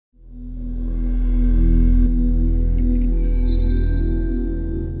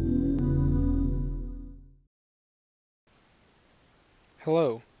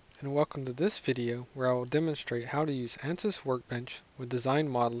and welcome to this video where I will demonstrate how to use ANSYS Workbench with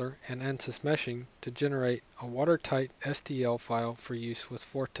DesignModeler and ANSYS Meshing to generate a watertight STL file for use with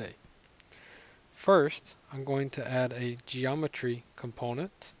Forte. First, I'm going to add a geometry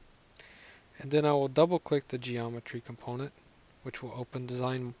component, and then I will double-click the geometry component, which will open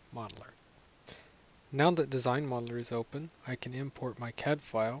DesignModeler. Now that DesignModeler is open, I can import my CAD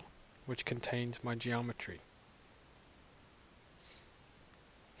file, which contains my geometry.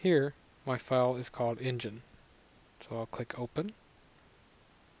 Here, my file is called Engine, so I'll click Open.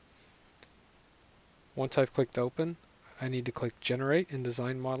 Once I've clicked Open, I need to click Generate in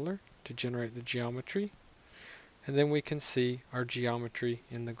DesignModeler to generate the geometry, and then we can see our geometry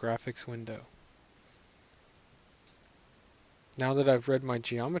in the graphics window. Now that I've read my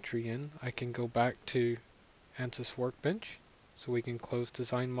geometry in, I can go back to ANSYS Workbench, so we can close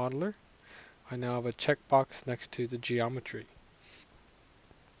DesignModeler. I now have a checkbox next to the geometry.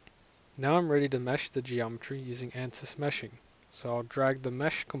 Now I'm ready to mesh the geometry using ANSYS Meshing, so I'll drag the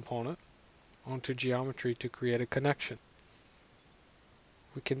mesh component onto geometry to create a connection.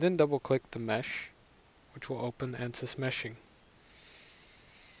 We can then double click the mesh, which will open ANSYS Meshing.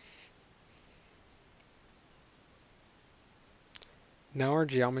 Now our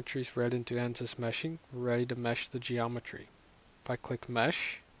geometry is read into ANSYS Meshing, we're ready to mesh the geometry. If I click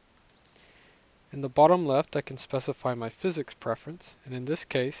Mesh, in the bottom left I can specify my physics preference, and in this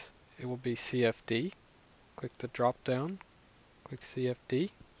case it will be CFD. Click the drop down, click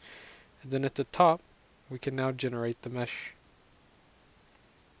CFD, and then at the top we can now generate the mesh.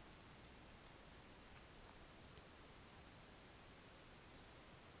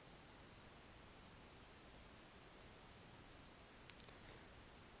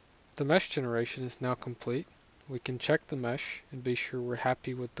 The mesh generation is now complete. We can check the mesh and be sure we're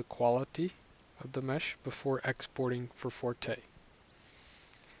happy with the quality of the mesh before exporting for Forte.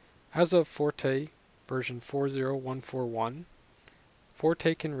 As of Forte version 40141,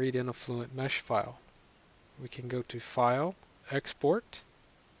 Forte can read in a Fluent mesh file. We can go to File, Export.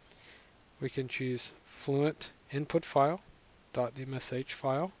 We can choose Fluent Input File, .msh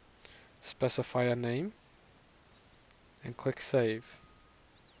file, specify a name, and click Save.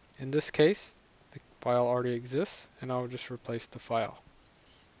 In this case, the file already exists, and I'll just replace the file.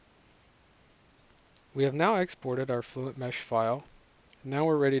 We have now exported our Fluent mesh file. Now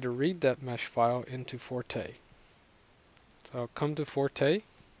we're ready to read that mesh file into Forte. So I'll come to Forte.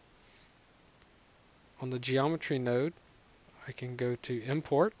 On the geometry node, I can go to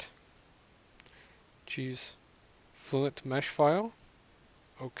Import, choose Fluent mesh file,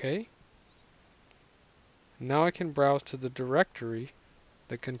 OK. Now I can browse to the directory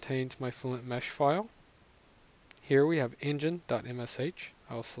that contains my Fluent mesh file. Here we have engine.msh.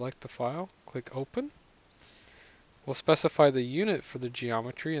 I will select the file, click Open. We'll specify the unit for the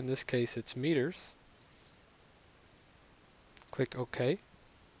geometry, in this case it's meters. Click OK.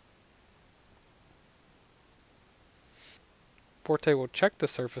 Forte will check the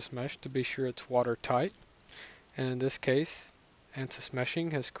surface mesh to be sure it's watertight, and in this case ANSYS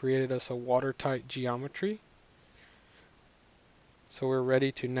Meshing has created us a watertight geometry. So we're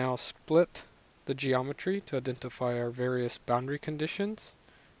ready to now split the geometry to identify our various boundary conditions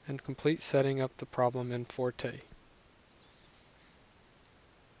and complete setting up the problem in Forte.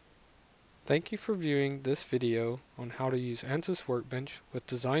 Thank you for viewing this video on how to use ANSYS Workbench with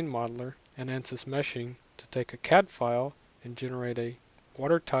DesignModeler and ANSYS Meshing to take a CAD file and generate a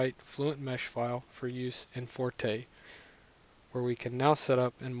watertight Fluent mesh file for use in Forte, where we can now set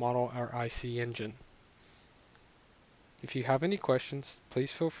up and model our IC engine. If you have any questions,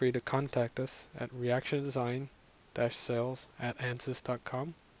 please feel free to contact us at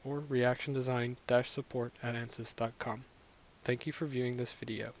reactiondesign-sales@ansys.com or reactiondesign-support@ansys.com. Thank you for viewing this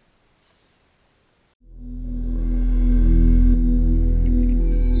video.